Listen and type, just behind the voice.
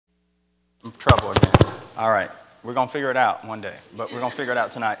in trouble again. All right. We're going to figure it out one day, but we're going to figure it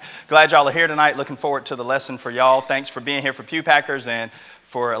out tonight. Glad y'all are here tonight. Looking forward to the lesson for y'all. Thanks for being here for Pew Packers and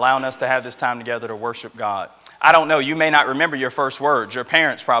for allowing us to have this time together to worship God. I don't know. You may not remember your first words. Your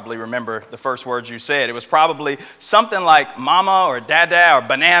parents probably remember the first words you said. It was probably something like mama or dada or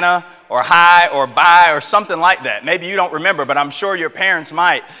banana or hi or bye or something like that. Maybe you don't remember, but I'm sure your parents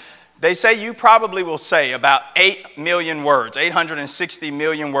might. They say you probably will say about 8 million words, 860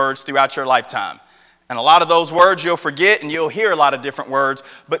 million words throughout your lifetime. And a lot of those words you'll forget and you'll hear a lot of different words.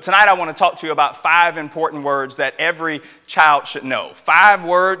 But tonight I want to talk to you about 5 important words that every child should know. 5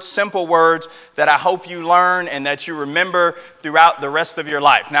 words, simple words that I hope you learn and that you remember throughout the rest of your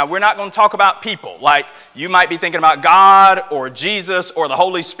life. Now, we're not going to talk about people. Like you might be thinking about God or Jesus or the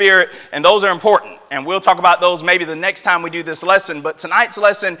Holy Spirit, and those are important. And we'll talk about those maybe the next time we do this lesson. But tonight's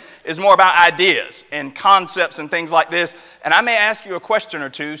lesson is more about ideas and concepts and things like this. And I may ask you a question or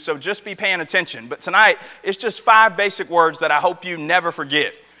two, so just be paying attention. But tonight, it's just 5 basic words that I hope you never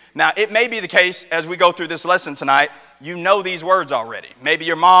forget. Now, it may be the case as we go through this lesson tonight, you know these words already. Maybe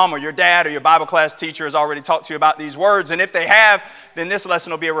your mom or your dad or your Bible class teacher has already talked to you about these words. And if they have, then this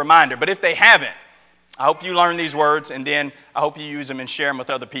lesson will be a reminder. But if they haven't, I hope you learn these words, and then I hope you use them and share them with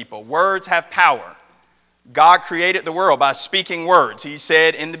other people. Words have power. God created the world by speaking words. He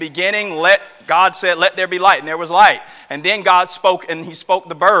said, in the beginning, God said, let there be light, and there was light. And then God spoke, and he spoke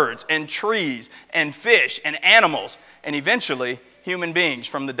the birds and trees and fish and animals, and eventually human beings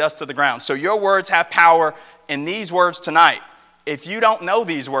from the dust of the ground. So your words have power, and these words tonight, if you don't know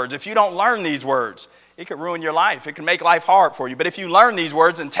these words, if you don't learn these words, it could ruin your life. It can make life hard for you. But if you learn these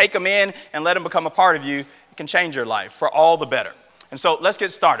words and take them in and let them become a part of you, it can change your life for all the better. And so let's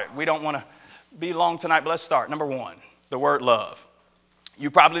get started. We don't want to be long tonight, but let's start. Number 1, the word love.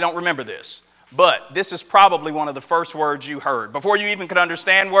 You probably don't remember this, but this is probably one of the first words you heard. Before you even could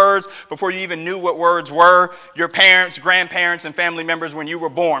understand words, before you even knew what words were, your parents, grandparents, and family members when you were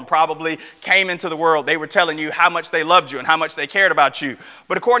born probably came into the world. They were telling you how much they loved you and how much they cared about you.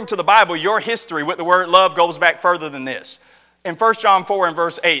 But according to the Bible, your history with the word love goes back further than this. In 1 John 4 and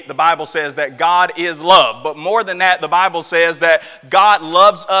verse 8, the Bible says that God is love. But more than that, the Bible says that God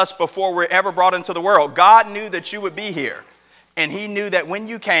loves us before we're ever brought into the world. God knew that you would be here. And he knew that when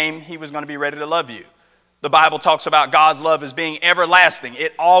you came, he was going to be ready to love you. The Bible talks about God's love as being everlasting.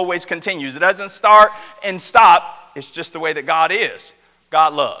 It always continues. It doesn't start and stop. It's just the way that God is.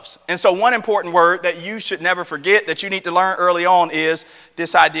 God loves. And so one important word that you should never forget that you need to learn early on is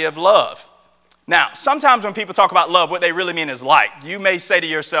this idea of love. Now, sometimes when people talk about love, what they really mean is like. You may say to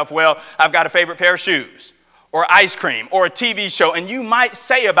yourself, well, I've got a favorite pair of shoes or ice cream or a TV show. And you might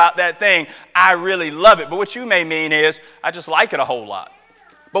say about that thing, I really love it. But what you may mean is, I just like it a whole lot.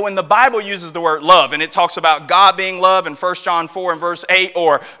 But when the Bible uses the word love and it talks about God being love in 1 John 4 and verse 8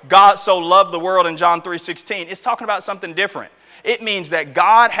 or God so loved the world in John 3:16, it's talking about something different. It means that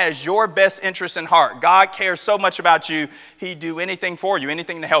God has your best interest in heart. God cares so much about you, he'd do anything for you,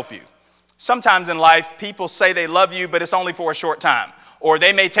 anything to help you. Sometimes in life, people say they love you, but it's only for a short time. Or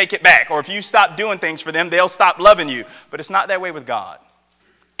they may take it back. Or if you stop doing things for them, they'll stop loving you. But it's not that way with God.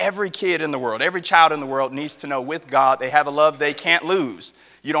 Every kid in the world, every child in the world needs to know with God they have a love they can't lose.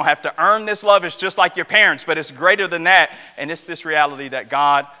 You don't have to earn this love. It's just like your parents, but it's greater than that. And it's this reality that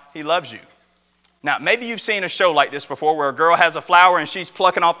God, he loves you. Now, maybe you've seen a show like this before where a girl has a flower and she's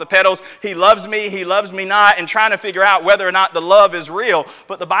plucking off the petals. He loves me not, and trying to figure out whether or not the love is real.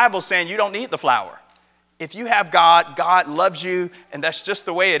 But the Bible's saying you don't need the flower. If you have God, God loves you, and that's just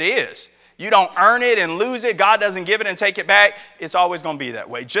the way it is. You don't earn it and lose it. God doesn't give it and take it back. It's always going to be that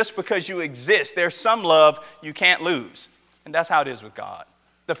way. Just because you exist, there's some love you can't lose. And that's how it is with God.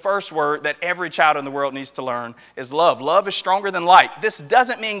 The first word that every child in the world needs to learn is love. Love is stronger than like. This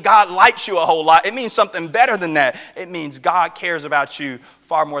doesn't mean God likes you a whole lot. It means something better than that. It means God cares about you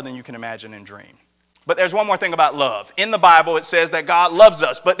far more than you can imagine and dream. But there's one more thing about love. In the Bible, it says that God loves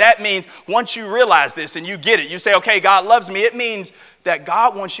us. But that means once you realize this and you get it, you say, okay, God loves me. It means that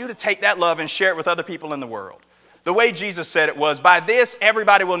God wants you to take that love and share it with other people in the world. The way Jesus said it was, by this,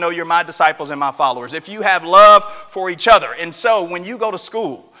 everybody will know you're my disciples and my followers, if you have love for each other. And so when you go to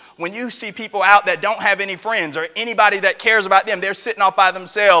school, when you see people out that don't have any friends or anybody that cares about them, they're sitting off by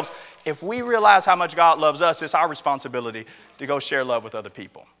themselves. If we realize how much God loves us, it's our responsibility to go share love with other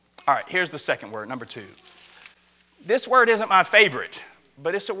people. All right, here's the second word, number 2. This word isn't my favorite,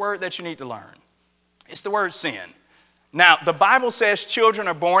 but it's a word that you need to learn. It's the word sin. Now, the Bible says children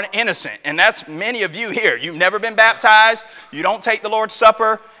are born innocent, and that's many of you here. You've never been baptized, you don't take the Lord's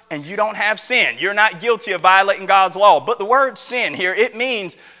Supper, and you don't have sin. You're not guilty of violating God's law. But the word sin here, it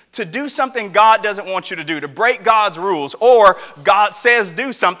means To do something God doesn't want you to do, to break God's rules, or God says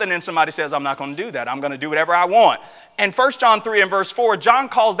do something and somebody says, I'm not going to do that. I'm going to do whatever I want. And 1 John 3 and verse 4, John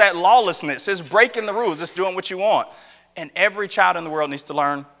calls that lawlessness. It's breaking the rules. It's doing what you want. And every child in the world needs to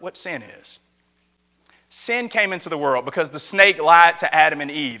learn what sin is. Sin came into the world because the snake lied to Adam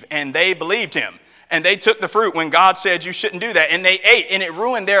and Eve, and they believed him. And they took the fruit when God said you shouldn't do that, and they ate, and it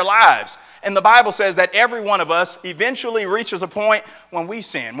ruined their lives. And the Bible says that every one of us eventually reaches a point when we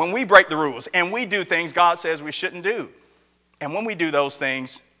sin, when we break the rules, and we do things God says we shouldn't do. And when we do those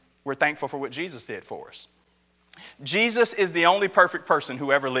things, we're thankful for what Jesus did for us. Jesus is the only perfect person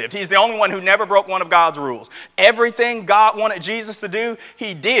who ever lived. He's the only one who never broke one of God's rules. Everything God wanted Jesus to do,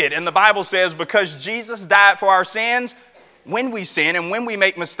 he did. And the Bible says because Jesus died for our sins, when we sin and when we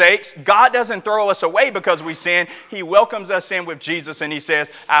make mistakes, God doesn't throw us away because we sin. He welcomes us in with Jesus and he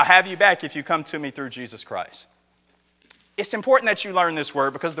says, I'll have you back if you come to me through Jesus Christ. It's important that you learn this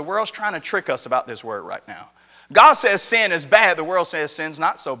word because the world's trying to trick us about this word right now. God says sin is bad. The world says sin's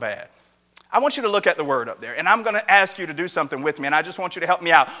not so bad. I want you to look at the word up there, and I'm going to ask you to do something with me, and I just want you to help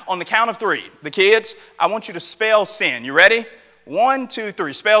me out. On the count of 3, the kids, I want you to spell sin. You ready? 1, 2,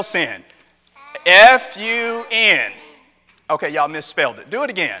 3. Spell sin. F-U-N. Okay, y'all misspelled it. Do it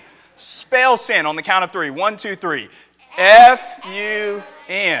again. Spell sin on the count of 3. 1, 2, 3.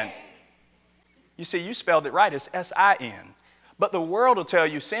 F-U-N. You see, you spelled it right. It's S-I-N. But the world will tell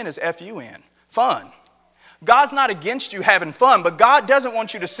you sin is F-U-N. Fun. God's not against you having fun, but God doesn't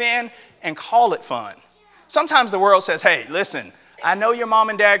want you to sin and call it fun. Sometimes the world says, hey, listen, I know your mom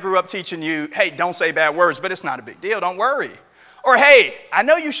and dad grew up teaching you, hey, don't say bad words, but it's not a big deal. Don't worry. Or, hey, I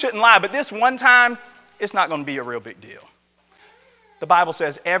know you shouldn't lie, but this one time, it's not going to be a real big deal. The Bible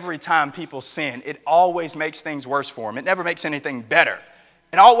says every time people sin, it always makes things worse for them. It never makes anything better.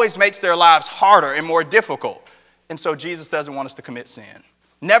 It always makes their lives harder and more difficult. And so Jesus doesn't want us to commit sin.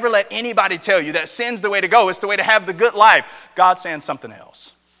 Never let anybody tell you that sin's the way to go. It's the way to have the good life. God's saying something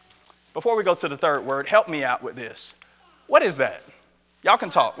else. Before we go to the third word, help me out with this. What is that? Y'all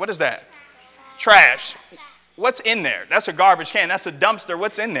can talk. What is that? Trash. What's in there? That's a garbage can. That's a dumpster.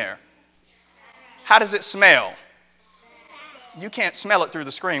 What's in there? How does it smell? You can't smell it through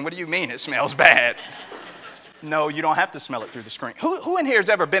the screen. What do you mean it smells bad? No, you don't have to smell it through the screen. Who in here has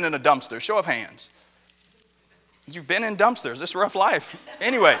ever been in a dumpster? Show of hands. You've been in dumpsters. It's a rough life.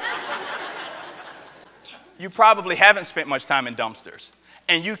 Anyway, you probably haven't spent much time in dumpsters.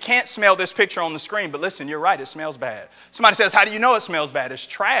 And you can't smell this picture on the screen, but listen, you're right, it smells bad. Somebody says, how do you know it smells bad? It's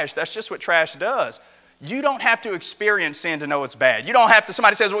trash. That's just what trash does. You don't have to experience sin to know it's bad. You don't have to,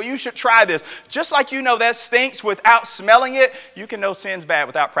 somebody says, well, you should try this. Just like you know that stinks without smelling it, you can know sin's bad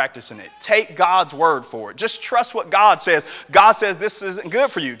without practicing it. Take God's word for it. Just trust what God says. God says this isn't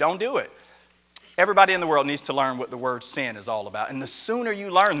good for you. Don't do it. Everybody in the world needs to learn what the word sin is all about. And the sooner you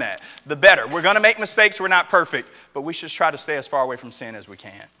learn that, the better. We're going to make mistakes. We're not perfect. But we should try to stay as far away from sin as we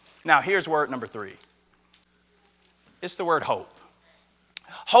can. Now, here's word number 3. It's the word hope.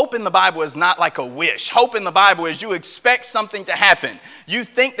 Hope in the Bible is not like a wish. Hope in the Bible is you expect something to happen. You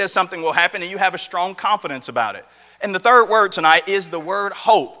think that something will happen, and you have a strong confidence about it. And the third word tonight is the word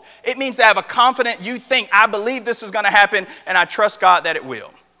hope. It means to have a confident, you think, I believe this is going to happen, and I trust God that it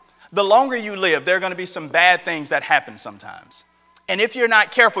will. The longer you live, there are going to be some bad things that happen sometimes. And if you're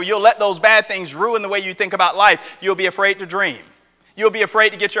not careful, you'll let those bad things ruin the way you think about life. You'll be afraid to dream. You'll be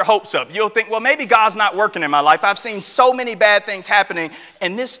afraid to get your hopes up. You'll think, well, maybe God's not working in my life. I've seen so many bad things happening.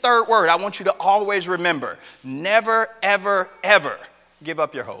 And this third word, I want you to always remember, never, ever, ever give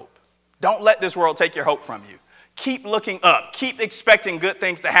up your hope. Don't let this world take your hope from you. Keep looking up. Keep expecting good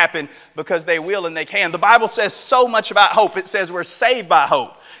things to happen because they will and they can. The Bible says so much about hope. It says we're saved by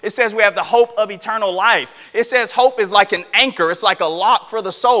hope. It says we have the hope of eternal life. It says hope is like an anchor. It's like a lock for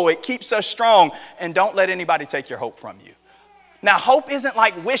the soul. It keeps us strong. And don't let anybody take your hope from you. Now, hope isn't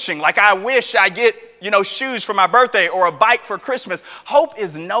like wishing, like I wish I get, shoes for my birthday or a bike for Christmas. Hope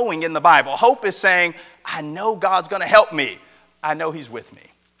is knowing in the Bible. Hope is saying, I know God's going to help me. I know he's with me.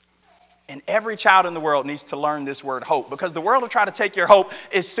 And every child in the world needs to learn this word hope because the world will try to take your hope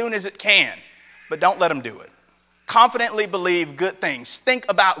as soon as it can. But don't let them do it. Confidently believe good things. Think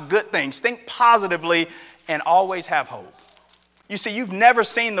about good things. Think positively and always have hope. You see, you've never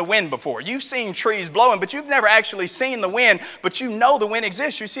seen the wind before. You've seen trees blowing, but you've never actually seen the wind. But you know the wind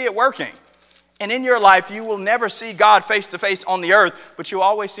exists. You see it working. And in your life, you will never see God face to face on the earth, but you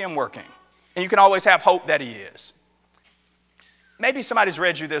always see him working. And you can always have hope that he is. Maybe somebody's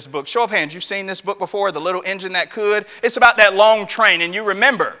read you this book. Show of hands, you've seen this book before, The Little Engine That Could. It's about that long train, and you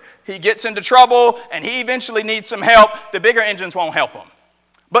remember, he gets into trouble, and he eventually needs some help. The bigger engines won't help him.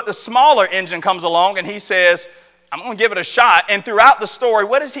 But the smaller engine comes along, and he says, I'm going to give it a shot. And throughout the story,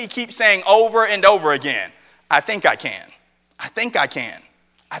 what does he keep saying over and over again? I think I can. I think I can.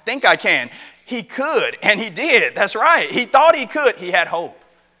 I think I can. He could, and he did. That's right. He thought he could. He had hope.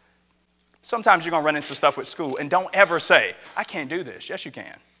 Sometimes you're going to run into stuff with school, and don't ever say, I can't do this. Yes, you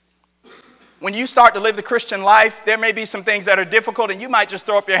can. When you start to live the Christian life, there may be some things that are difficult, and you might just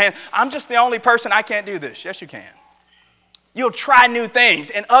throw up your hand. I'm just the only person. I can't do this. Yes, you can. You'll try new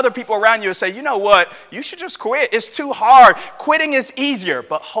things, and other people around you will say, you know what? You should just quit. It's too hard. Quitting is easier,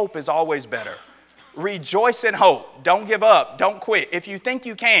 but hope is always better. Rejoice in hope. Don't give up. Don't quit. If you think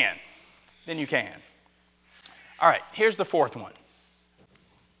you can, then you can. All right, here's the fourth one.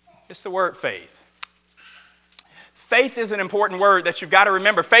 It's the word faith. Faith is an important word that you've got to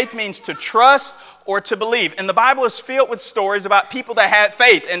remember. Faith means to trust or to believe. And the Bible is filled with stories about people that had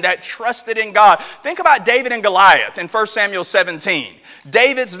faith and that trusted in God. Think about David and Goliath in 1 Samuel 17.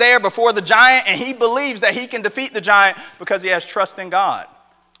 David's there before the giant, and he believes that he can defeat the giant because he has trust in God.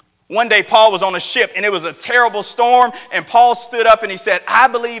 One day Paul was on a ship, and it was a terrible storm, and Paul stood up and he said, I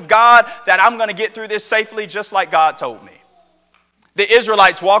believe, God, that I'm going to get through this safely just like God told me. The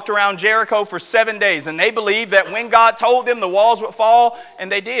Israelites walked around Jericho for 7 days, and they believed that when God told them, the walls would fall,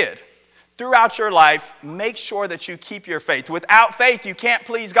 and they did. Throughout your life, make sure that you keep your faith. Without faith, you can't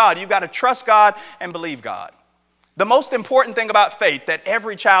please God. You've got to trust God and believe God. The most important thing about faith that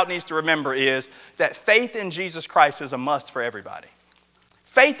every child needs to remember is that faith in Jesus Christ is a must for everybody.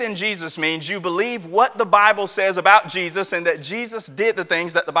 Faith in Jesus means you believe what the Bible says about Jesus and that Jesus did the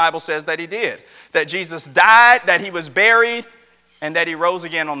things that the Bible says that he did. That Jesus died, that he was buried, and that he rose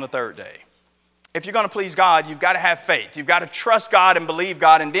again on the third day. If you're going to please God, you've got to have faith. You've got to trust God and believe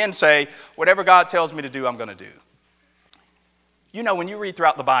God and then say, whatever God tells me to do, I'm going to do. You know, when you read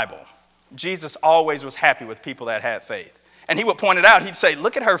throughout the Bible, Jesus always was happy with people that had faith. And he would point it out. He'd say,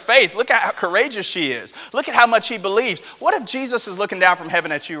 look at her faith. Look at how courageous she is. Look at how much he believes. What if Jesus is looking down from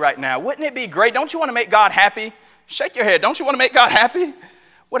heaven at you right now? Wouldn't it be great? Don't you want to make God happy? Shake your head. Don't you want to make God happy?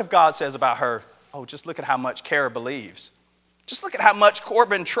 What if God says about her, oh, just look at how much Kara believes. Just look at how much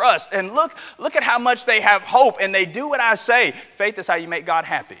Corbin trusts. And look at how much they have hope. And they do what I say. Faith is how you make God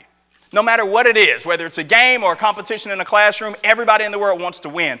happy. No matter what it is, whether it's a game or a competition in a classroom, everybody in the world wants to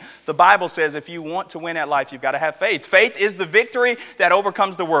win. The Bible says if you want to win at life, you've got to have faith. Faith is the victory that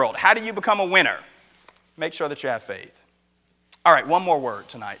overcomes the world. How do you become a winner? Make sure that you have faith. All right, one more word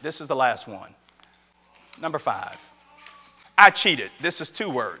tonight. This is the last one. Number 5. I cheated. This is 2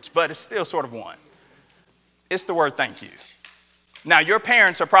 words, but it's still sort of one. It's the word thank you. Now, your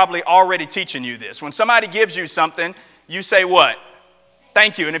parents are probably already teaching you this. When somebody gives you something, you say what?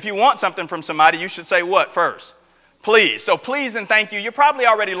 Thank you. And if you want something from somebody, you should say what first? Please. So please and thank you. You're probably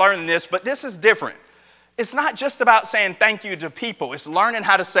already learning this, but this is different. It's not just about saying thank you to people. It's learning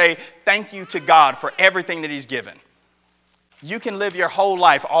how to say thank you to God for everything that he's given. You can live your whole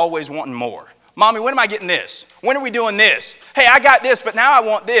life always wanting more. Mommy, when am I getting this? When are we doing this? Hey, I got this, but now I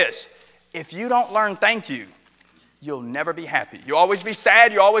want this. If you don't learn thank you, you'll never be happy. You'll always be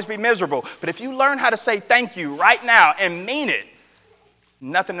sad. You'll always be miserable. But if you learn how to say thank you right now and mean it,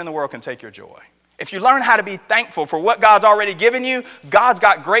 nothing in the world can take your joy. If you learn how to be thankful for what God's already given you, God's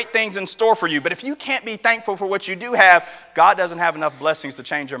got great things in store for you. But if you can't be thankful for what you do have, God doesn't have enough blessings to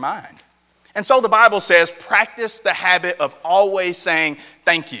change your mind. And so the Bible says, practice the habit of always saying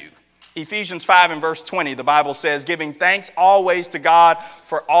thank you. Ephesians 5 and verse 20, the Bible says, giving thanks always to God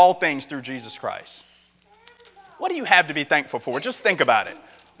for all things through Jesus Christ. What do you have to be thankful for? Just think about it.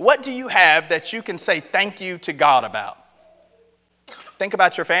 What do you have that you can say thank you to God about? Think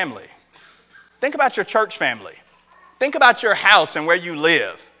about your family. Think about your church family. Think about your house and where you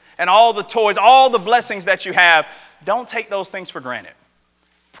live and all the toys, all the blessings that you have. Don't take those things for granted.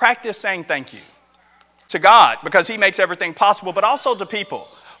 Practice saying thank you to God because he makes everything possible, but also to people.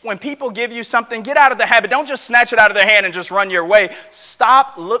 When people give you something, get out of the habit. Don't just snatch it out of their hand and just run your way.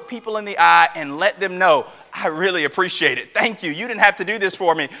 Stop, look people in the eye, and let them know, I really appreciate it. Thank you. You didn't have to do this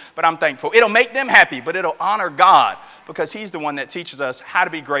for me, but I'm thankful. It'll make them happy, but it'll honor God because he's the one that teaches us how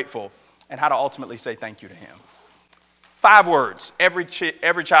to be grateful and how to ultimately say thank you to him. 5 words every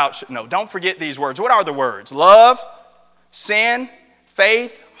child should know. Don't forget these words. What are the words? Love, sin,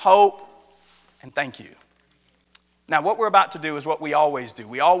 faith, hope, and thank you. Now, what we're about to do is what we always do.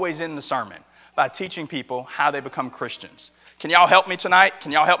 We always end the sermon by teaching people how they become Christians. Can y'all help me tonight?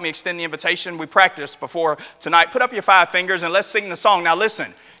 Can y'all help me extend the invitation? We practiced before tonight. Put up your 5 fingers and let's sing the song. Now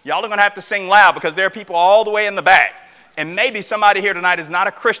listen, y'all are going to have to sing loud because there are people all the way in the back. And maybe somebody here tonight is not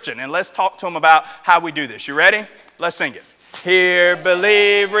a Christian. And let's talk to them about how we do this. You ready? Let's sing it. Hear,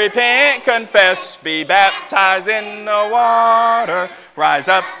 believe, repent, confess, be baptized in the water. Rise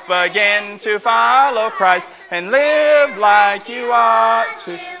up again to follow Christ and live like you ought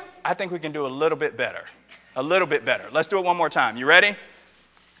to. I think we can do a little bit better. A little bit better. Let's do it one more time. You ready?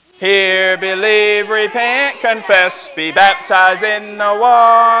 Hear, believe, repent, confess, be baptized in the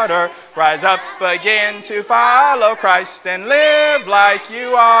water. Rise up again to follow Christ and live like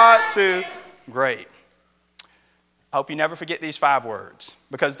you ought to. Great. I hope you never forget these 5 words,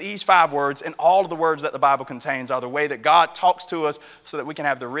 because these 5 words and all of the words that the Bible contains are the way that God talks to us so that we can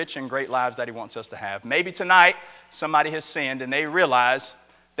have the rich and great lives that he wants us to have. Maybe tonight somebody has sinned and they realize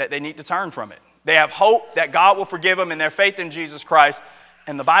that they need to turn from it. They have hope that God will forgive them in their faith in Jesus Christ.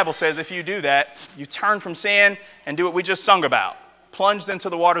 And the Bible says if you do that, you turn from sin and do what we just sung about. Plunged into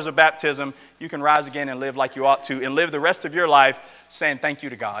the waters of baptism, you can rise again and live like you ought to and live the rest of your life saying thank you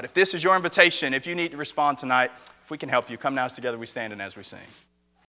to God. If this is your invitation, if you need to respond tonight, if we can help you, come now as together we stand and as we sing.